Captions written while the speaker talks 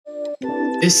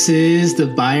This is The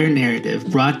Buyer Narrative,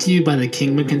 brought to you by the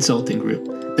Kingman Consulting Group,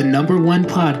 the #1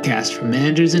 podcast for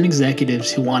managers and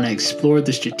executives who want to explore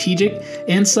the strategic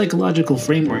and psychological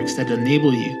frameworks that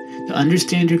enable you to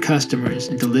understand your customers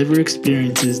and deliver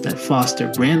experiences that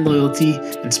foster brand loyalty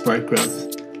and spark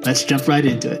growth. Let's jump right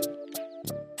into it.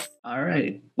 All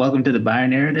right. Welcome to The Buyer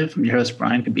Narrative. I'm your host,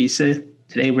 Brian Kabisa.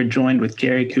 Today, we're joined with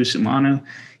Gary Kusumanu.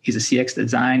 He's a CX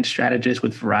design strategist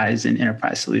with Verizon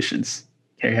Enterprise Solutions.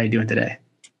 Gary, how are you doing today?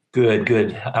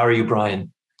 Good. How are you,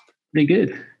 Brian? Pretty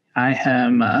good. I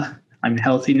am. I'm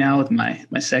healthy now with my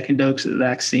second dose of the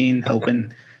vaccine.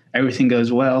 Hoping everything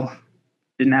goes well.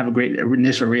 Didn't have a great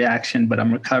initial reaction, but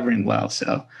I'm recovering well.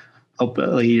 So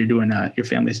hopefully you're doing. Your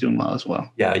family's doing well as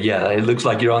well. Yeah. It looks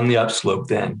like you're on the upslope.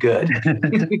 Then good.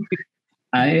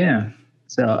 I am.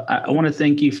 So I want to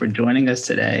thank you for joining us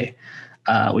today.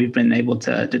 We've been able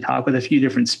to talk with a few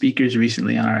different speakers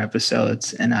recently on our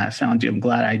episodes, and I found you. I'm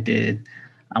glad I did.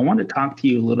 I want to talk to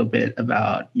you a little bit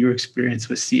about your experience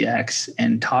with CX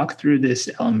and talk through this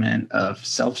element of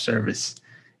self-service.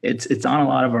 It's on a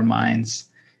lot of our minds.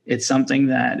 It's something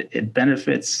that it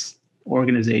benefits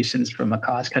organizations from a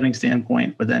cost-cutting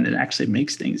standpoint, but then it actually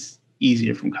makes things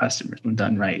easier from customers when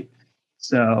done right.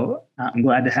 So I'm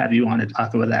glad to have you on to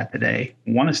talk about that today.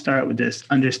 I want to start with this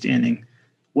understanding.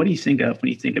 What do you think of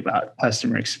when you think about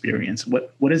customer experience?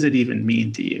 What does it even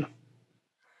mean to you?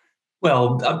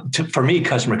 Well, for me,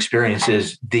 customer experience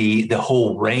is the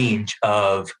whole range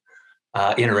of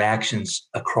interactions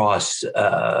across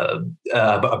a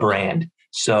brand.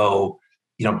 So,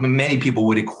 many people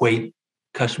would equate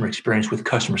customer experience with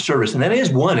customer service, and that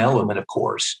is one element, of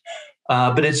course.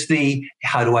 But it's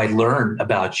how do I learn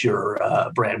about your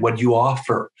brand? What do you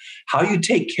offer? How you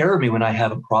take care of me when I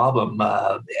have a problem?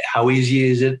 How easy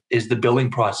is the billing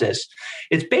process?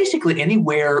 It's basically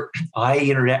anywhere I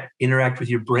interact with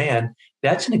your brand.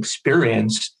 That's an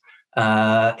experience,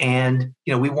 and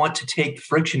we want to take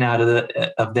friction out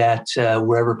of that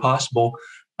wherever possible.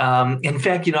 In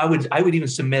fact, I would even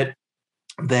submit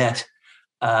that.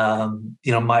 My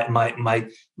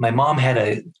mom had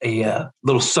a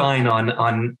little sign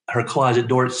on her closet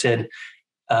door. It said,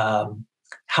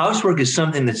 "Housework is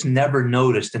something that's never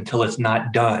noticed until it's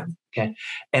not done." Okay,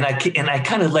 and I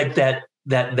kind of like that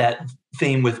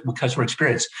theme with customer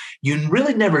experience. You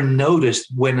really never notice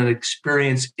when an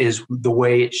experience is the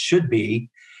way it should be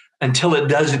until it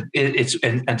doesn't.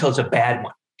 Until it's a bad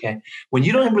one. Okay, when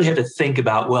you don't really have to think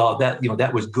about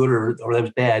that was good or that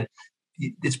was bad.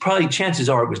 It's probably chances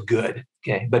are it was good.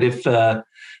 Okay. But if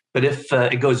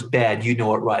it goes bad, you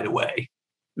know it right away.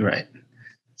 Right.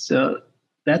 So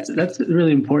that's a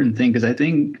really important thing, because I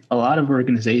think a lot of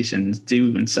organizations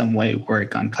do in some way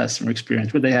work on customer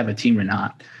experience, whether they have a team or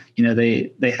not.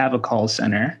 They have a call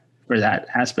center for that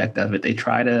aspect of it. They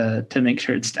try to make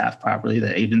sure it's staffed properly,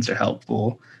 that agents are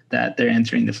helpful, that they're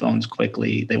answering the phones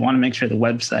quickly. They want to make sure the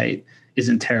website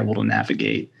isn't terrible to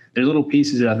navigate. There's little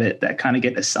pieces of it that kind of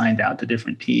get assigned out to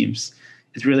different teams.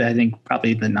 It's really, I think,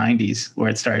 probably the 90s where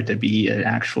it started to be an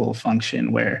actual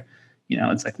function where,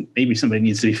 it's like maybe somebody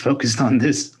needs to be focused on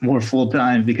this more full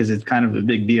time because it's kind of a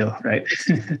big deal, right?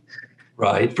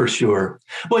 Right, for sure.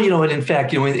 Well, and in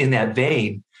fact, in that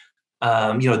vein,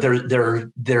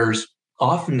 there's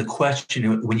often the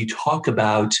question when you talk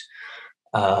about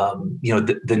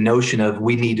the notion of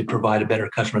we need to provide a better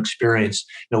customer experience.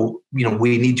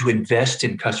 We need to invest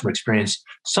in customer experience.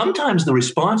 Sometimes the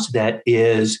response to that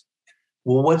is,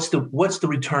 well, what's the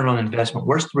return on investment?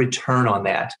 Where's the return on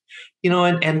that?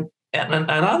 And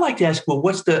I like to ask, well,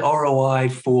 what's the ROI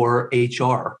for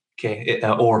HR, okay,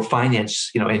 or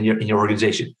finance, in your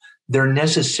organization? They're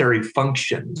necessary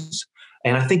functions,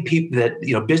 and I think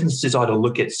businesses ought to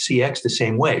look at CX the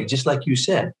same way, just like you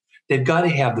said. They've got to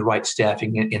have the right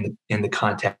staffing in the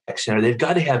contact center. They've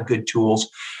got to have good tools.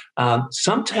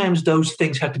 Sometimes those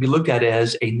things have to be looked at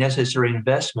as a necessary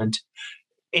investment.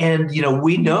 And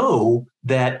we know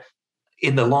that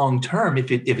in the long term, if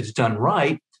it's done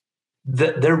right,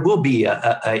 there will be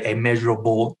a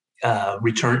measurable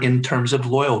return in terms of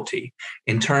loyalty,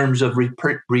 in terms of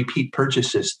repeat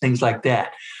purchases, things like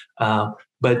that.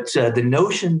 But the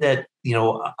notion that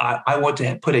I want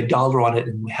to put a dollar on it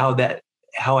and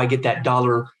how I get that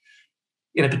dollar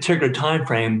in a particular time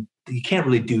frame, you can't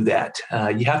really do that.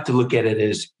 You have to look at it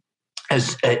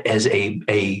as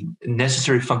a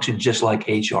necessary function, just like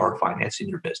HR or finance in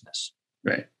your business.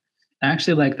 Right. I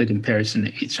actually like the comparison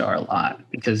to HR a lot,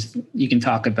 because you can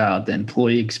talk about the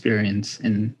employee experience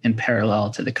in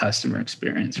parallel to the customer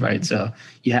experience, right? Mm-hmm. So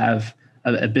you have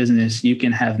a business, you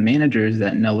can have managers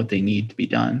that know what they need to be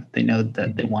done. They know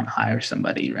that they want to hire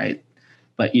somebody, right?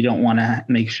 but you don't want to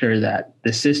make sure that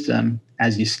the system,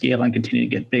 as you scale and continue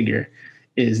to get bigger,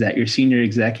 is that your senior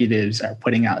executives are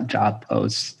putting out job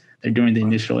posts, they're doing the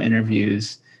initial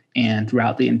interviews, and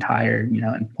throughout the entire,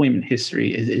 employment history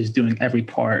is doing every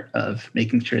part of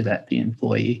making sure that the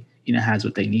employee, has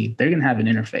what they need. They're going to have an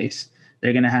interface.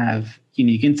 They're going to have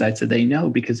unique insights that they know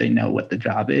because they know what the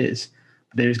job is.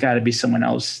 But there's got to be someone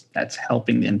else that's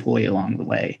helping the employee along the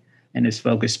way and is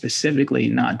focused specifically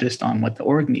not just on what the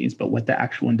org needs, but what the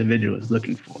actual individual is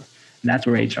looking for. And that's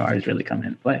where HR is really coming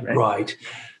into play, right? Right.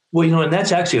 Well, and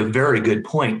that's actually a very good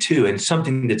point too, and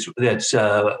something that's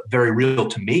very real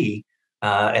to me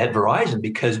at Verizon,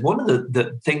 because one of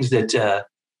the things that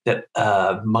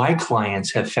my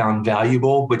clients have found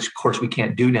valuable, which of course we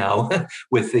can't do now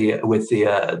with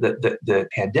the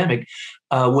pandemic,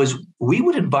 was we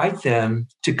would invite them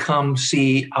to come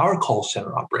see our call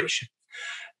center operation,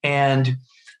 and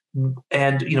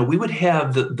we would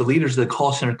have the leaders of the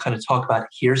call center kind of talk about,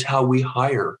 here's how we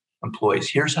hire employees,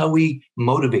 here's how we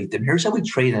motivate them, here's how we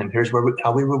train them, here's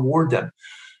how we reward them,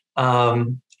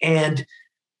 and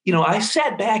I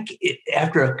sat back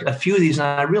after a few of these, and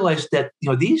I realized that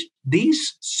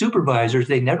these supervisors,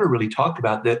 they never really talked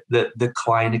about the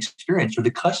client experience or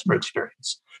the customer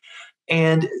experience,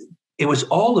 and it was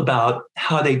all about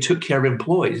how they took care of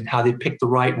employees and how they picked the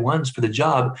right ones for the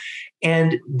job,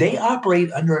 and they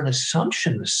operate under an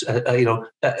assumption, that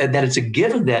it's a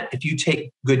given that if you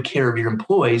take good care of your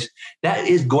employees, that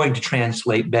is going to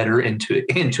translate better into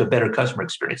a better customer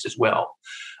experience as well.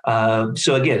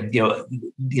 So again,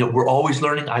 we're always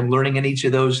learning. I'm learning in each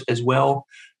of those as well.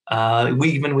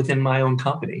 Even within my own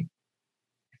company.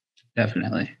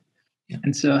 Definitely. Yeah.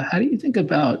 And so how do you think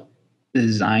about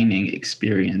designing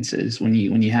experiences when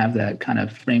you have that kind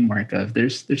of framework of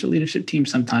there's a leadership team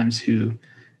sometimes who,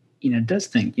 does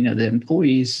think, the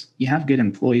employees, you have good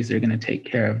employees, they're going to take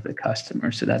care of the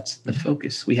customer. So that's the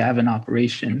focus. We have an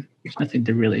operation. There's nothing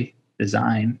to really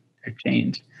design or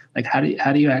change. Like how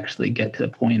do you actually get to the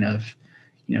point of,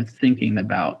 thinking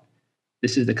about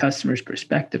this is the customer's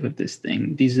perspective of this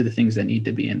thing. These are the things that need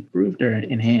to be improved or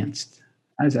enhanced.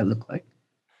 How does that look like?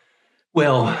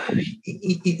 Well,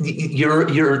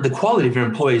 the quality of your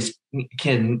employees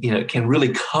can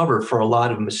really cover for a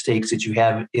lot of mistakes that you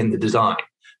have in the design.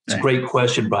 It's a great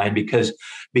question, Brian, because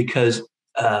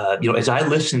as I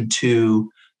listen to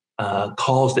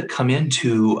calls that come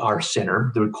into our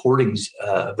center, the recordings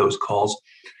of those calls,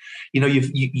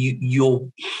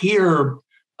 you'll hear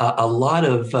a lot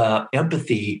of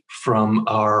empathy from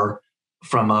our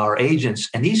agents,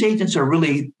 and these agents are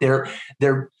really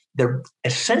they're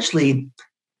essentially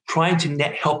trying to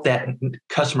help that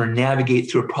customer navigate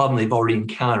through a problem they've already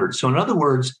encountered. So in other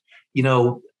words,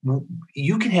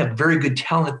 you can have very good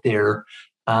talent there,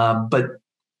 but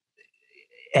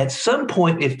at some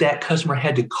point, if that customer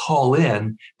had to call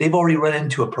in, they've already run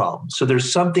into a problem. So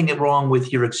there's something wrong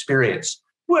with your experience,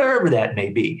 wherever that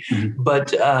may be. Mm-hmm. But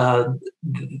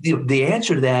the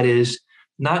answer to that is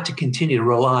not to continue to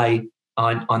rely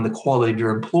on the quality of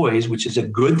your employees, which is a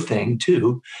good thing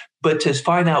too, but to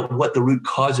find out what the root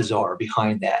causes are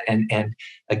behind that. And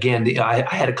again, I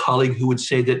had a colleague who would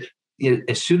say that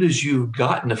as soon as you've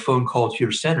gotten a phone call to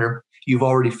your center, you've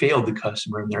already failed the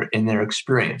customer in their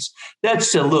experience.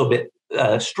 That's a little bit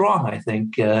strong, I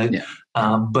think.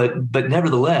 But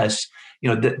nevertheless,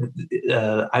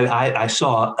 I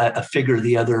saw a figure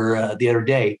the other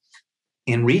day.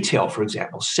 In retail, for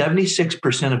example,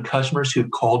 76% of customers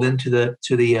who've called into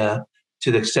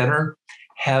the center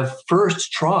have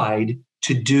first tried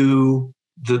to do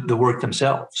the work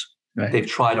themselves. Right. They've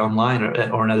tried online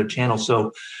or another channel.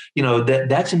 So,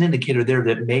 that's an indicator there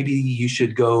that maybe you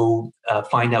should go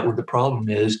find out what the problem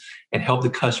is and help the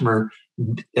customer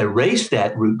erase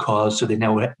that root cause so they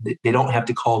know they don't have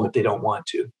to call if they don't want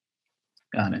to.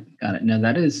 Got it. No,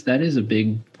 that is a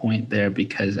big point there,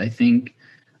 because I think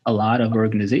a lot of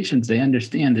organizations, they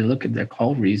understand, they look at their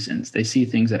call reasons, they see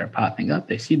things that are popping up,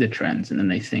 they see the trends, and then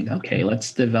they think, okay,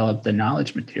 let's develop the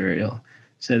knowledge material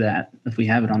so that if we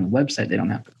have it on the website, they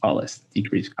don't have to call us,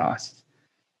 decrease costs.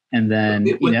 And then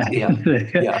they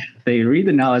read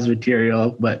the knowledge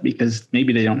material, but because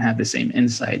maybe they don't have the same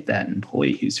insight that an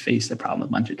employee who's faced the problem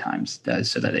a bunch of times does,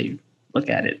 so that they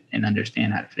look at it and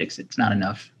understand how to fix it. It's not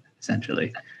enough,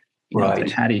 essentially. Right.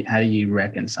 Like how do you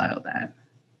reconcile that?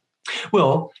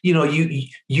 Well, you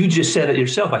just said it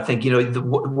yourself. I think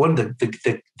one of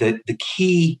the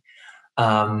key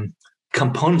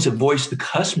components of voice of the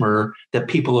customer that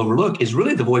people overlook is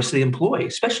really the voice of the employee,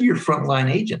 especially your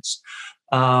frontline agents.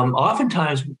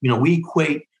 Oftentimes, we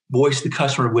equate voice of the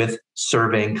customer with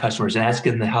surveying customers and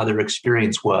asking them how their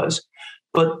experience was.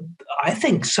 But I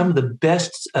think some of the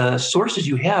best sources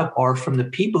you have are from the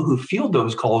people who field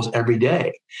those calls every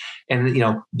day. And,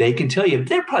 they can tell you,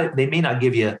 they may not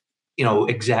give you,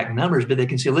 exact numbers, but they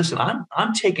can say, listen,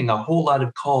 I'm taking a whole lot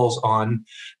of calls on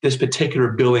this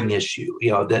particular billing issue,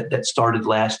 that started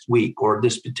last week, or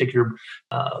this particular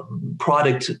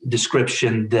product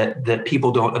description that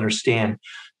people don't understand.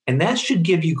 And that should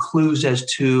give you clues as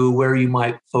to where you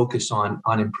might focus on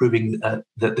improving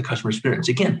the customer experience.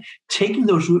 Again, taking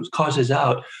those root causes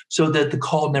out so that the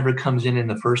call never comes in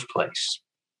the first place.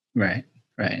 Right.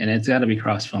 And it's got to be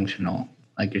cross-functional,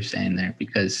 like you're saying there,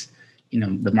 because,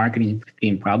 the marketing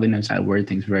team probably knows how to word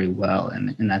things very well.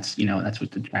 And that's, that's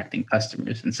what's attracting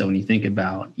customers. And so when you think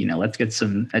about, let's get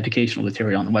some educational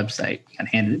material on the website and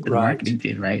hand it to the marketing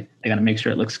team, right? They got to make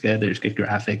sure it looks good. There's good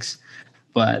graphics.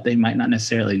 But they might not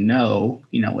necessarily know,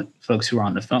 what folks who are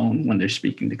on the phone when they're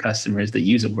speaking to customers, they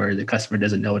use a word, the customer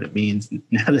doesn't know what it means.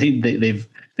 Now they've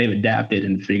adapted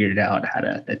and figured out how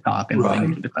to talk and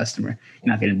language with the customer.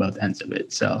 You're not getting both ends of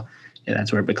it. So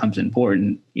that's where it becomes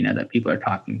important, that people are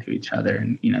talking to each other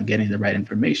and, getting the right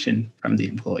information from the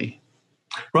employee.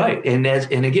 Right. And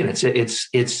again,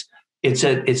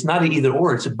 it's not an either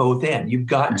or, it's a both and. You've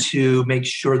got to make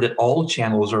sure that all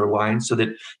channels are aligned so that,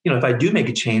 if I do make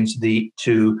a change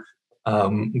to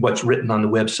what's written on the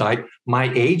website,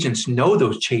 my agents know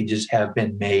those changes have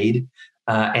been made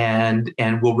and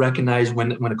will recognize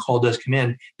when a call does come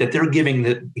in that they're giving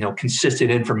the, consistent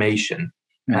information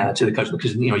to the customer.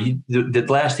 Because, the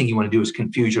last thing you want to do is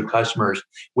confuse your customers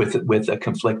with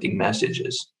conflicting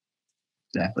messages.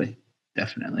 Exactly.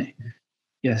 Definitely.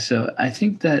 Yeah, so I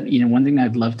think that, one thing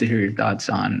I'd love to hear your thoughts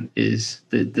on is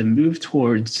the move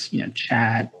towards,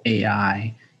 chat,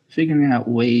 AI, figuring out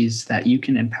ways that you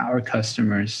can empower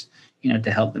customers,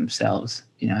 to help themselves.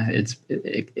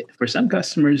 For some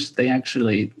customers, they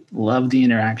actually love the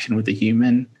interaction with a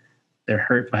human. They're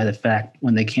hurt by the fact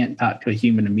when they can't talk to a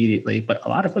human immediately. But a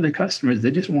lot of other customers,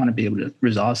 they just want to be able to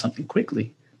resolve something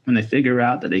quickly when they figure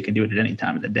out that they can do it at any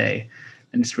time of the day.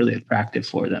 And it's really attractive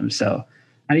for them. So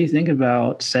how do you think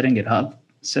about setting it up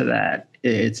so that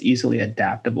it's easily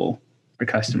adaptable for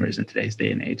customers in today's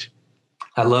day and age?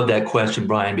 I love that question,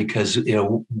 Brian, because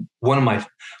one of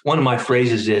my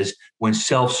phrases is when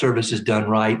self-service is done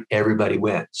right, everybody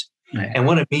wins. Right. And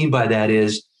what I mean by that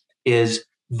is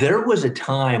there was a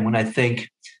time when I think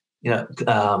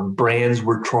brands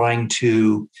were trying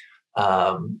to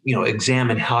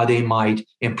examine how they might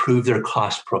improve their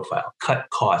cost profile, cut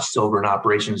costs over in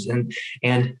operations,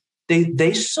 and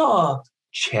they saw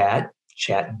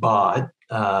chatbot,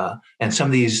 and some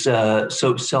of these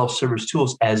self-service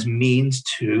tools as means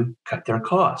to cut their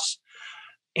costs.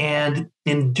 And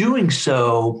in doing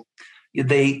so,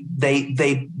 they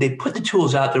put the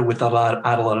tools out there without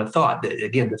a lot of thought.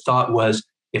 Again, the thought was,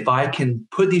 if I can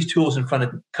put these tools in front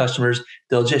of customers,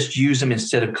 they'll just use them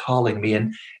instead of calling me.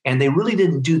 And they really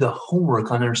didn't do the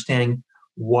homework on understanding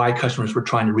why customers were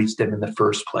trying to reach them in the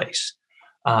first place.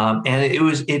 And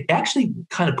it actually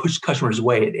kind of pushed customers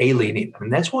away. It alienated them.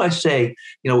 And that's why I say,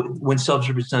 when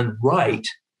self-service is done right,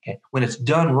 when it's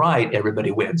done right,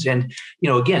 everybody wins. And,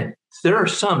 again, there are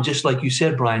some, just like you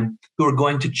said, Brian, who are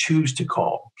going to choose to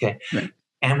call. Okay. Right.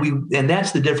 And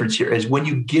that's the difference here, is when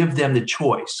you give them the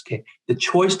choice, the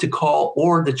choice to call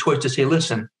or the choice to say,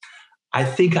 listen, I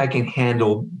think I can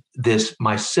handle this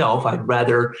myself. I'd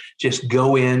rather just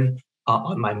go in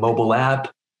on my mobile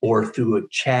app or through a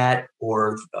chat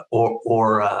or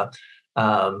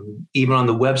even on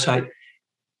the website,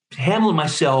 handle it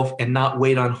myself and not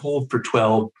wait on hold for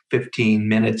 12, 15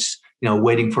 minutes,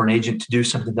 waiting for an agent to do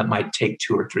something that might take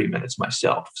 2 or 3 minutes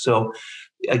myself. So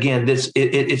again,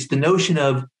 it's the notion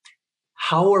of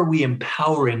how are we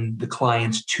empowering the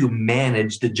clients to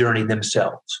manage the journey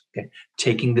themselves,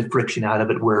 taking the friction out of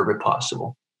it wherever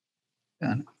possible.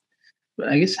 Yeah. But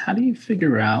I guess, how do you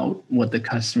figure out what the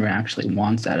customer actually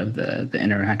wants out of the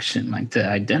interaction? Like, to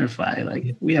identify,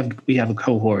 like, we have a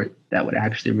cohort that would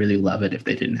actually really love it if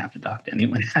they didn't have to talk to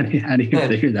anyone. How do you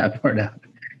figure that part out?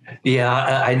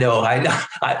 Yeah, I know.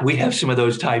 We have some of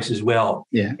those types as well.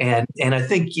 Yeah, and I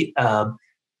think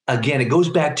again, it goes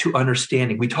back to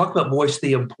understanding. We talk about voice of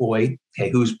the employee,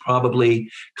 who's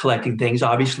probably collecting things.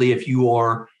 Obviously, if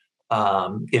you're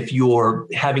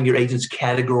having your agents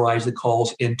categorize the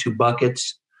calls into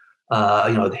buckets,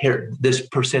 here, this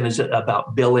percent is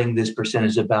about billing, this percent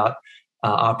is about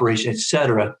operation, et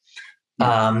cetera.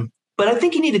 Yeah. But I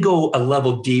think you need to go a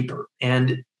level deeper.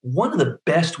 And one of the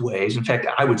best ways, in fact,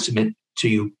 I would submit to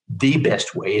you, the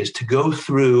best way is to go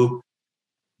through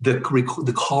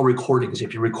the call recordings.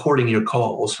 If you're recording your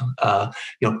calls,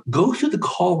 go through the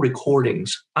call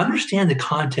recordings. Understand the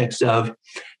context of,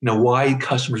 why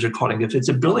customers are calling. If it's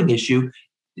a billing issue,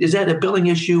 is that a billing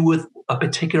issue with a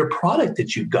particular product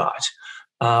that you've got,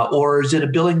 or is it a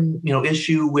billing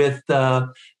issue with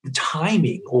the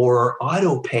timing or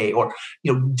auto pay? Or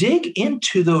dig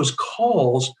into those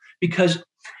calls, because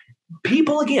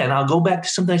people, again, I'll go back to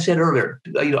something I said earlier.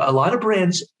 A lot of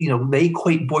brands, they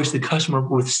equate voice of the customer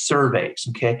with surveys.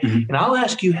 Okay. Mm-hmm. And I'll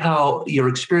ask you how your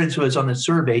experience was on the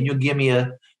survey, and you'll give me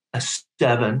a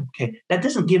 7. Okay. That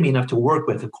doesn't give me enough to work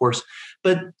with, of course.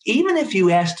 But even if you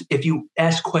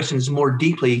ask questions more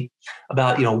deeply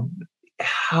about,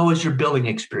 how is your billing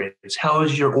experience? How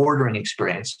is your ordering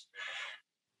experience?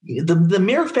 The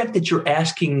mere fact that you're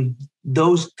asking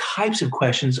those types of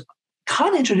questions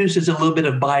kind of introduces a little bit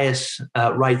of bias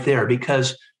right there,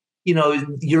 because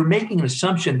you're making an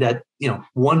assumption that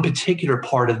one particular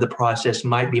part of the process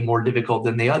might be more difficult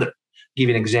than the other. I'll give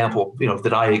you an example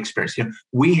that I experienced.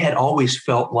 We had always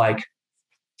felt like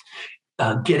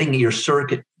getting your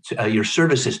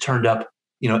services turned up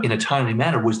in a timely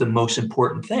manner was the most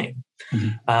important thing. Mm-hmm.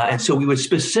 And so we would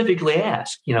specifically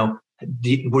ask,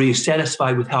 were you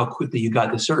satisfied with how quickly you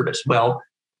got the service? Well,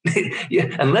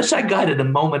 yeah, unless I got it the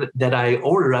moment that I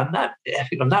ordered, I'm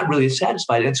not really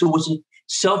satisfied. And so it was a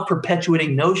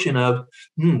self-perpetuating notion of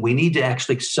we need to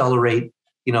actually accelerate,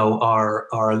 our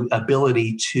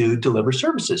ability to deliver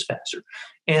services faster.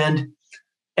 And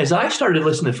as I started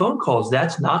listening to phone calls,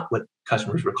 that's not what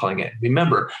customers were calling in.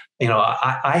 Remember,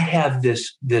 I have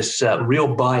this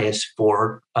real bias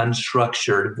for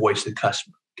unstructured voice of the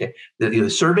customer. Okay, the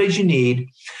surveys you need,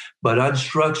 but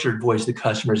unstructured voice of the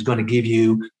customer is going to give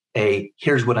you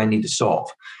here's what I need to solve.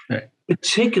 Right.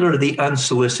 Particularly the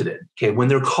unsolicited. Okay, when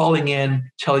they're calling in,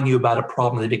 telling you about a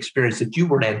problem they've experienced that you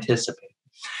weren't anticipating,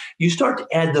 you start to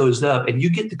add those up, and you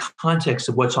get the context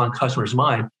of what's on customers'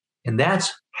 mind, and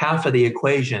that's half of the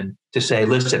equation to say,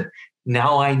 listen,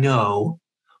 now I know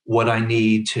what I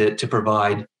need to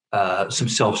provide some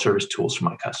self-service tools for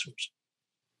my customers.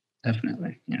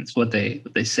 Definitely. It's what they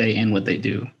say and what they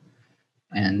do.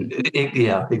 And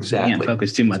yeah, exactly. Can't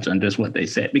focus too much on just what they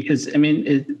say, because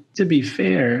to be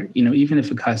fair, even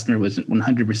if a customer was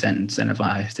 100%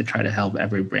 incentivized to try to help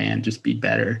every brand just be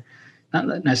better,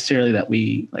 not necessarily that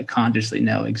we consciously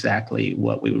know exactly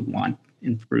what we would want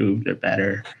improved or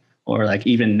better, or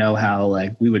even know how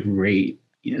we would rate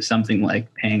something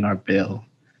like paying our bill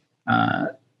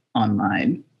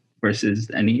online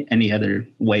versus any other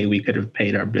way we could have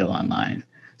paid our bill online.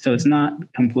 So it's not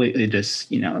completely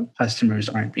just, customers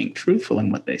aren't being truthful in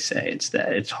what they say. It's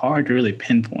that it's hard to really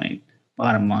pinpoint,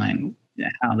 bottom line,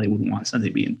 how they would want something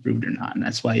to be improved or not. And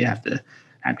that's why you have to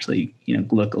actually,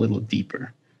 look a little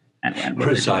deeper at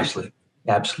precisely.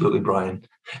 Absolutely, Brian.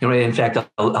 In fact,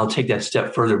 I'll take that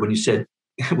step further. When you said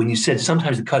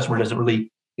sometimes the customer doesn't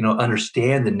really,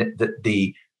 understand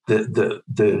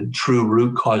the true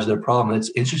root cause of their problem.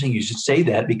 It's interesting you should say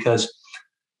that, because,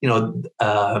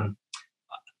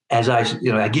 as I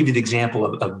give you the example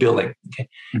of billing, okay,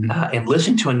 mm-hmm. And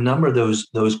listening to a number of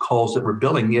those calls that were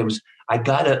billing, I've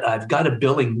got a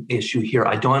billing issue here.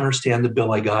 I don't understand the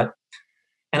bill I got,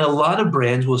 and a lot of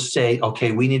brands will say,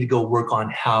 okay, we need to go work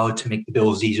on how to make the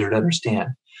bills easier to understand.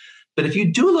 But if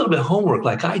you do a little bit of homework,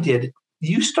 like I did,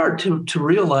 you start to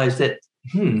realize that,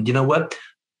 you know what?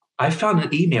 I found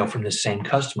an email from this same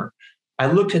customer. I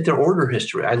looked at their order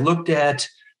history. I looked at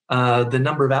the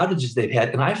number of outages they've had,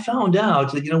 and I found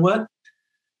out that,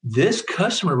 this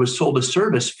customer was sold a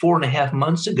service 4.5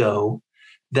 months ago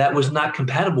that was not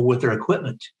compatible with their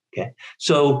equipment. Okay,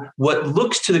 so what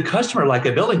looks to the customer like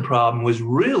a billing problem was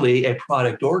really a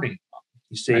product ordering problem.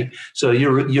 You see, right. So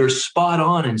you're spot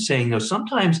on in saying,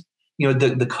 sometimes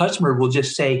the customer will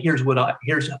just say, here's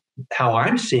how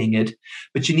I'm seeing it,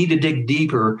 but you need to dig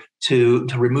deeper to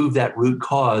remove that root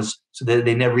cause so that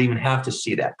they never even have to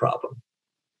see that problem.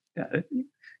 Got it.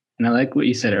 And I like what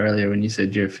you said earlier when you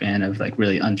said you're a fan of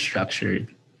really unstructured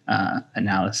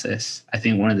analysis. I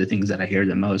think one of the things that I hear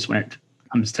the most when it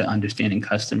comes to understanding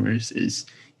customers is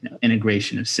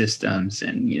integration of systems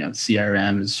and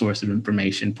CRM as a source of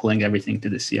information, pulling everything to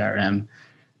the CRM.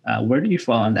 Where do you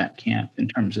fall in that camp in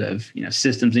terms of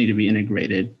systems need to be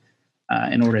integrated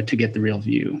in order to get the real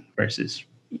view versus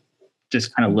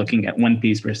just kind of looking at one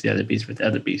piece versus the other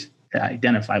piece to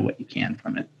identify what you can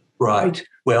from it? Right.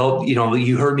 Well,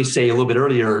 you heard me say a little bit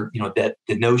earlier, that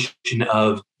the notion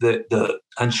of the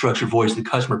unstructured voice of the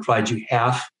customer provides you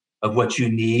half of what you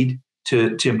need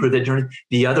to improve that journey.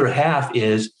 The other half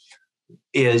is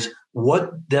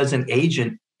what does an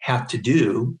agent have to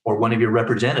do, or one of your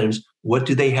representatives, what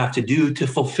do they have to do to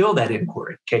fulfill that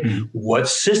inquiry? Okay, what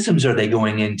systems are they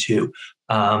going into?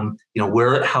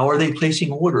 How are they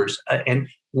placing orders? And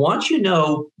once you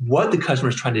know what the customer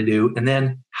is trying to do, and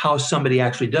then how somebody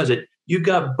actually does it, you've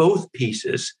got both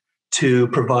pieces to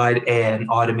provide an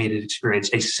automated experience,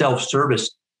 a self-service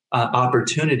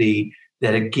opportunity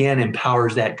that again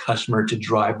empowers that customer to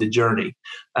drive the journey.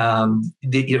 If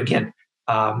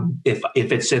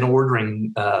it's an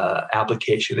ordering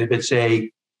application, if it's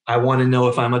I want to know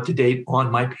if I'm up to date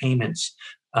on my payments,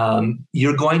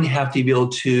 you're going to have to be able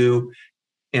to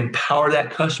empower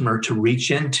that customer to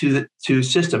reach into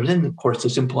systems. And of course,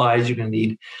 this implies you're going to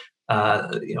need,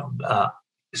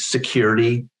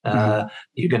 security.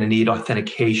 You're going to need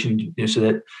authentication, so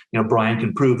that Brian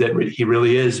can prove that he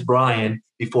really is Brian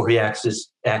before he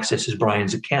accesses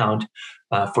Brian's account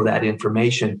for that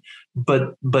information.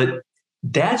 But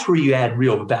that's where you add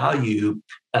real value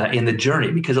in the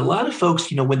journey, because a lot of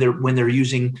folks, when they're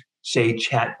using, say,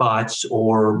 chatbots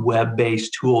or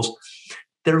web-based tools,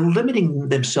 they're limiting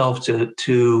themselves to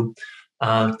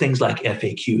things like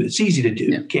FAQ. It's easy to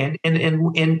do,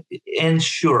 and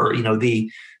sure,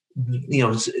 the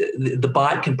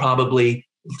bot can probably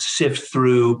sift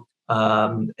through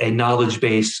a knowledge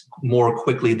base more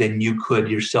quickly than you could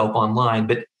yourself online.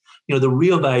 But the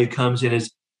real value comes in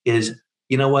is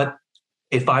what,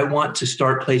 if I want to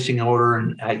start placing an order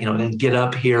and get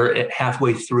up here at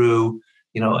halfway through,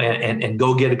 and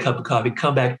go get a cup of coffee,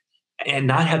 come back, and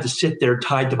not have to sit there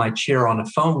tied to my chair on a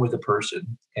phone with a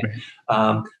person. Okay?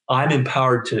 Right. I'm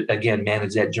empowered to, again,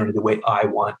 manage that journey the way I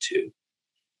want to.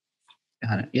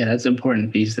 Got it. Yeah, that's an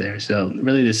important piece there. So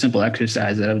really the simple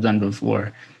exercise that I've done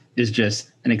before is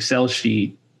just an Excel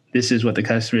sheet. This is what the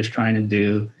customer is trying to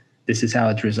do. This is how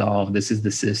it's resolved. This is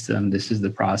the system. This is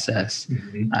the process.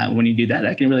 When you do that,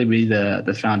 that can really be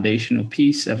the foundational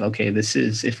piece of, okay, this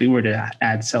is, if we were to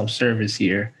add self-service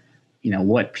here,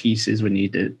 what pieces would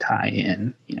need to tie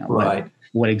in, right.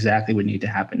 what exactly would need to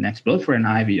happen next, both for an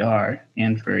IVR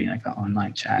and for like an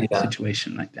online chat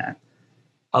situation like that.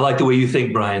 I like the way you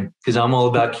think, Brian, because I'm all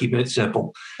about keeping it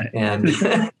simple and,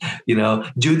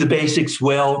 do the basics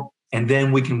well, and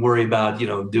then we can worry about,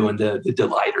 doing the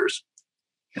delighters.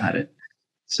 Got it.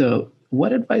 So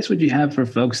what advice would you have for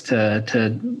folks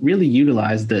to really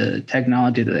utilize the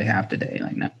technology that they have today?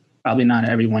 Like probably not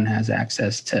everyone has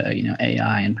access to,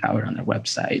 AI empowered on their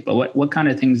website, but what kind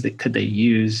of things could they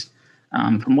use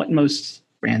from what most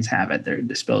brands have at their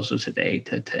disposal today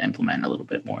to implement a little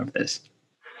bit more of this?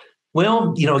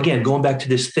 Well, again, going back to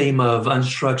this theme of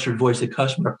unstructured voice of the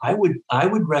customer, I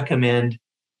would recommend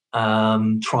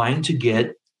trying to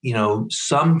get,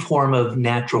 some form of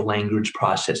natural language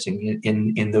processing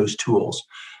in those tools.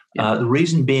 Yeah. The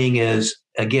reason being is,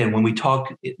 again, when we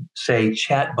talk, say,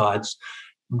 chatbots,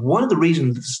 one of the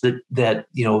reasons that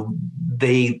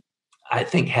they, I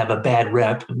think, have a bad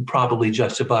rep, and probably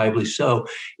justifiably so,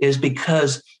 is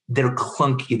because they're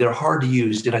clunky, they're hard to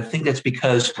use. And I think that's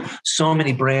because so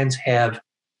many brands have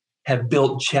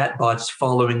built chatbots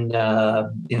following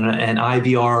an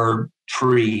IVR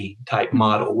tree type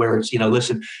model, where it's,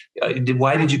 listen,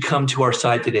 why did you come to our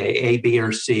site today? A, B,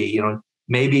 or C?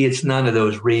 Maybe it's none of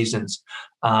those reasons.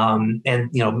 Or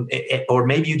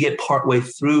maybe you get partway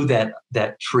through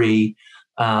that tree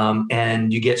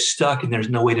and you get stuck and there's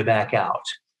no way to back out.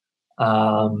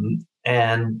 I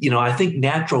think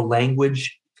natural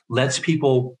language lets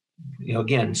people,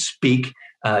 again, speak,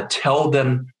 tell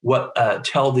them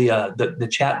tell the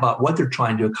chatbot what they're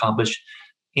trying to accomplish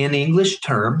in English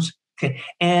terms, okay,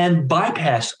 and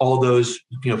bypass all those,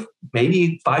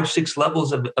 maybe 5-6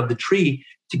 levels of the tree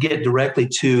to get directly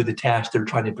to the task they're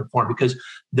trying to perform. Because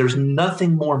there's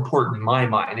nothing more important in my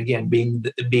mind, again, being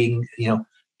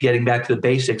getting back to the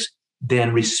basics,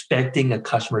 than respecting a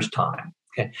customer's time.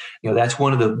 Okay, that's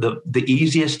one of the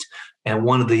easiest and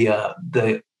one of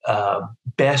the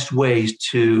best ways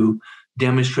to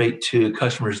demonstrate to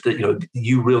customers that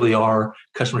you really are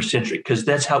customer centric, because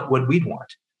that's what we'd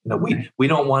want. We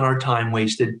don't want our time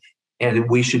wasted, and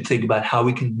we should think about how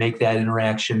we can make that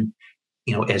interaction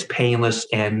as painless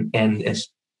and as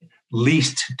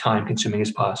least time consuming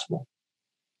as possible.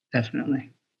 Definitely,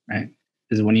 right?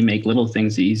 Because when you make little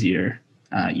things easier,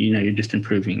 you're just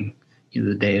improving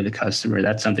the day of the customer.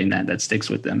 That's something that sticks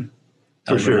with them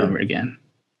over and over again,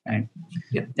 right?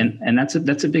 Yeah. And that's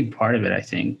a big part of it, I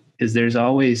think, is there's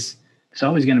always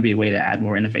going to be a way to add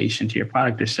more innovation to your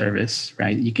product or service,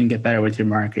 right? You can get better with your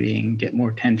marketing, get more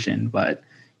attention, but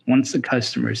once the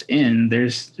customer's in,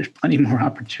 there's plenty more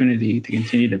opportunity to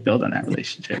continue to build on that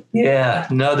relationship. Yeah,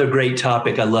 another great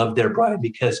topic I love there, Brian,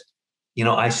 because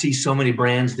I see so many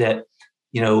brands that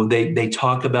they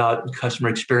talk about customer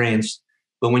experience,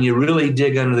 but when you really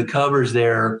dig under the covers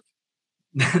there,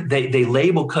 they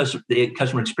label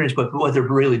customer experience, but what they're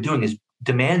really doing is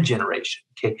demand generation.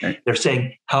 Okay, Right. They're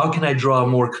saying, how can I draw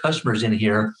more customers in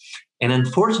here? And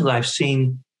unfortunately, I've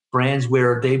seen brands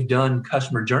where they've done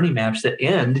customer journey maps that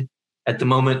end at the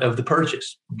moment of the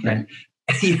purchase. Okay, Right.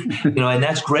 and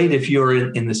that's great if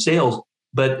you're in the sales,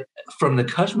 but from the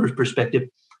customer's perspective,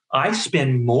 I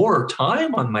spend more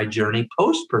time on my journey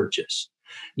post-purchase,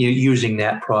 using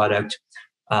that product,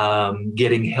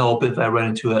 getting help if I run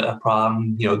into a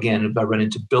problem. Again, if I run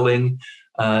into billing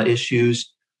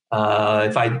issues,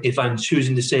 if I'm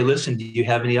choosing to say, listen, do you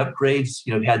have any upgrades?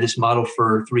 I've had this model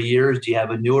for 3 years. Do you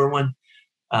have a newer one?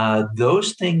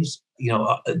 Those things,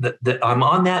 I'm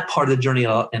on that part of the journey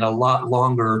in a lot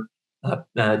longer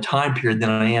time period than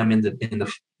I am in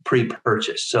the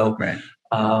pre-purchase. So Right.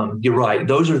 You're right.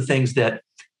 Those are things that,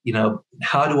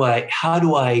 how do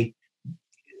I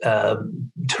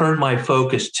turn my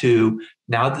focus to,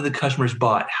 now that the customer's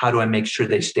bought, how do I make sure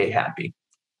they stay happy?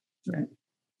 Right.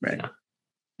 Right.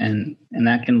 And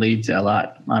that can lead to a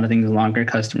lot of things: longer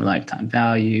customer lifetime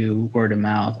value, word of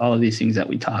mouth, all of these things that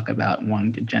we talk about and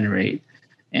wanting to generate.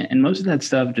 And most of that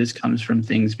stuff just comes from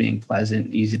things being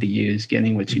pleasant, easy to use,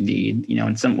 getting what you need.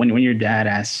 And when your dad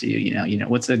asks you,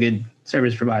 what's a good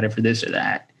service provider for this or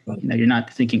that, you're not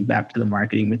thinking back to the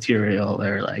marketing material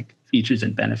or like features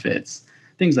and benefits,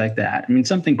 things like that. I mean,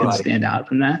 something can stand out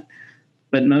from that,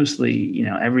 but mostly,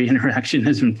 every interaction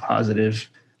has been positive.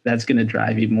 That's going to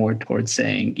drive you more towards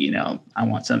saying, I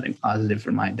want something positive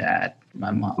for my dad, for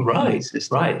my mom, for my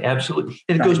sister. Right, absolutely.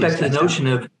 And it goes back to the notion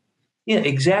of, yeah,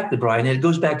 exactly, Brian. And it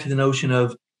goes back to the notion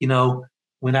of,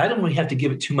 when I don't really have to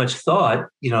give it too much thought,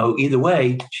 either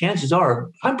way, chances are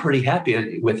I'm pretty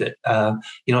happy with it.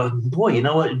 Boy,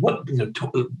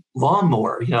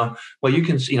 lawnmower, well, you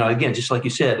can, again, just like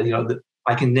you said,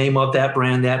 I can name up that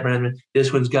brand,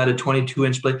 this one's got a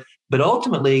 22-inch blade, but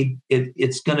ultimately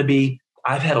it's going to be,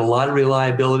 I've had a lot of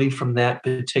reliability from that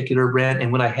particular brand.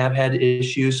 And when I have had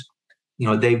issues,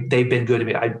 they've been good to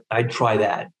me. I'd try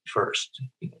that first.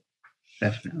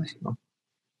 Definitely. Well,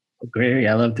 Gregory,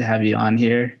 I love to have you on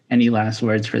here. Any last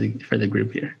words for the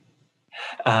group here?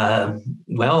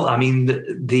 Well, I mean,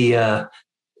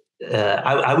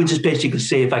 I would just basically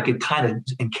say, if I could kind of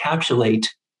encapsulate,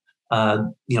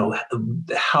 how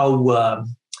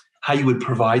you would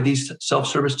provide these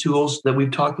self-service tools that we've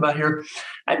talked about here,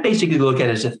 I basically look at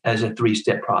it as a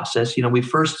 3-step process. We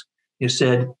first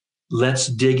said, let's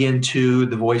dig into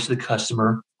the voice of the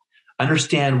customer,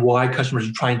 understand why customers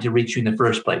are trying to reach you in the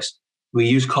first place. We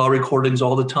use call recordings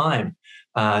all the time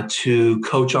to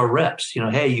coach our reps.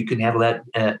 Hey, you can handle that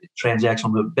transaction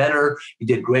a little bit better. You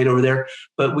did great over there.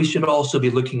 But we should also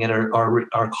be looking at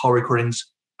our call recordings,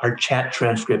 our chat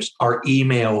transcripts, our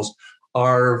emails,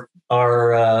 our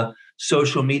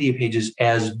social media pages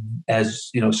as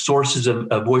sources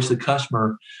of voice of the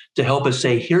customer, to help us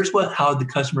say, here's how the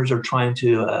customers are trying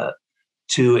to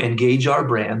engage our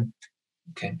brand.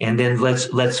 Okay, and then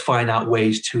let's find out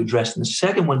ways to address them. The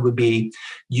second one would be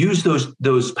use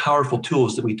those powerful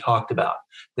tools that we talked about: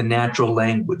 the natural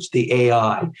language, the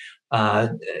AI,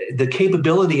 the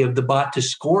capability of the bot to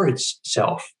score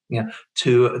itself,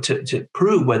 to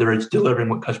prove whether it's delivering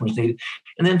what customers need.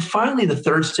 And then finally, the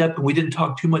third step, and we didn't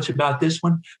talk too much about this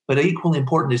one, but equally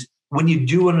important, is when you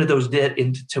do one of those dead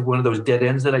ends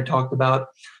that I talked about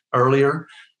earlier,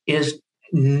 is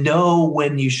know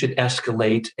when you should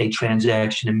escalate a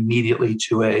transaction immediately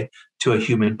to a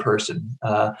human person.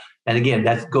 And again,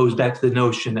 that goes back to the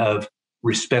notion of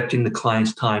respecting the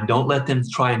client's time. Don't let them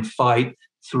try and fight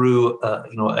through a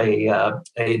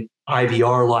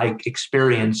IVR-like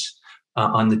experience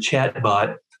on the chat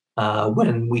bot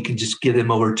when we can just give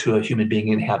them over to a human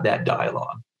being and have that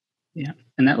dialogue. Yeah.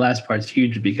 And that last part's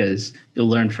huge, because you'll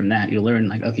learn from that. You'll learn,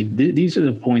 like, okay, these are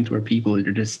the points where people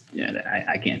are just,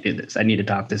 I can't do this. I need to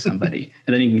talk to somebody.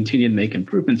 And then you continue to make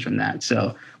improvements from that.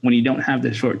 So when you don't have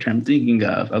the short-term thinking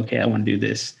of, okay, I want to do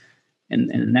this in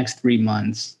the next 3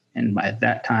 months, and by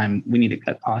that time we need to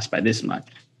cut costs by this much,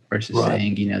 versus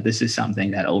saying, this is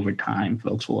something that over time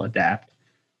folks will adapt.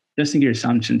 Just think your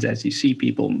assumptions as you see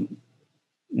people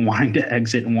wanting to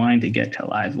exit and wanting to get to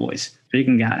live voice,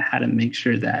 figuring out how to make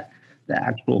sure that the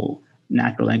actual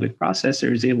natural language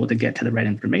processor is able to get to the right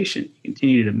information. You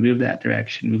continue to move that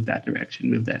direction.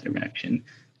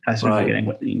 Customers are getting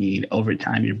what they need. Over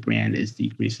time, your brand is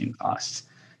decreasing costs.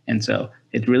 And so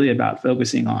it's really about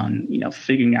focusing on,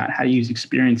 figuring out how to use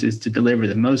experiences to deliver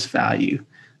the most value,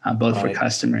 both for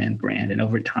customer and brand. And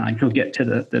over time, you'll get to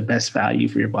the best value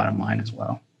for your bottom line as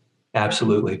well.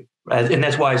 Absolutely. And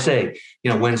that's why I say,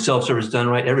 when self-service is done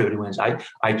right, everybody wins.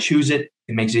 I choose it.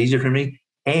 It makes it easier for me.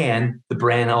 And the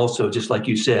brand also, just like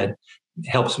you said,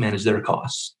 helps manage their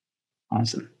costs.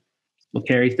 Awesome. Well,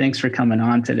 Kerry, thanks for coming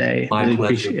on today. My really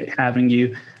pleasure. Appreciate having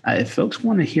you. If folks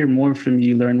want to hear more from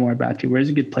you, learn more about you, where's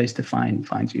a good place to find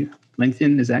you?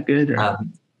 LinkedIn, is that good? Or?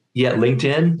 Yeah,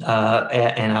 LinkedIn.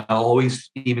 And I'll always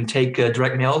even take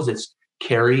direct mails. It's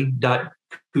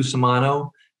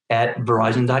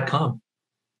kerry.cusimano@verizon.com.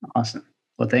 Awesome.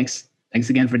 Well, thanks. Thanks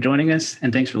again for joining us,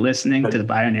 and thanks for listening to The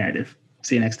Buyer Narrative.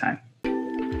 See you next time.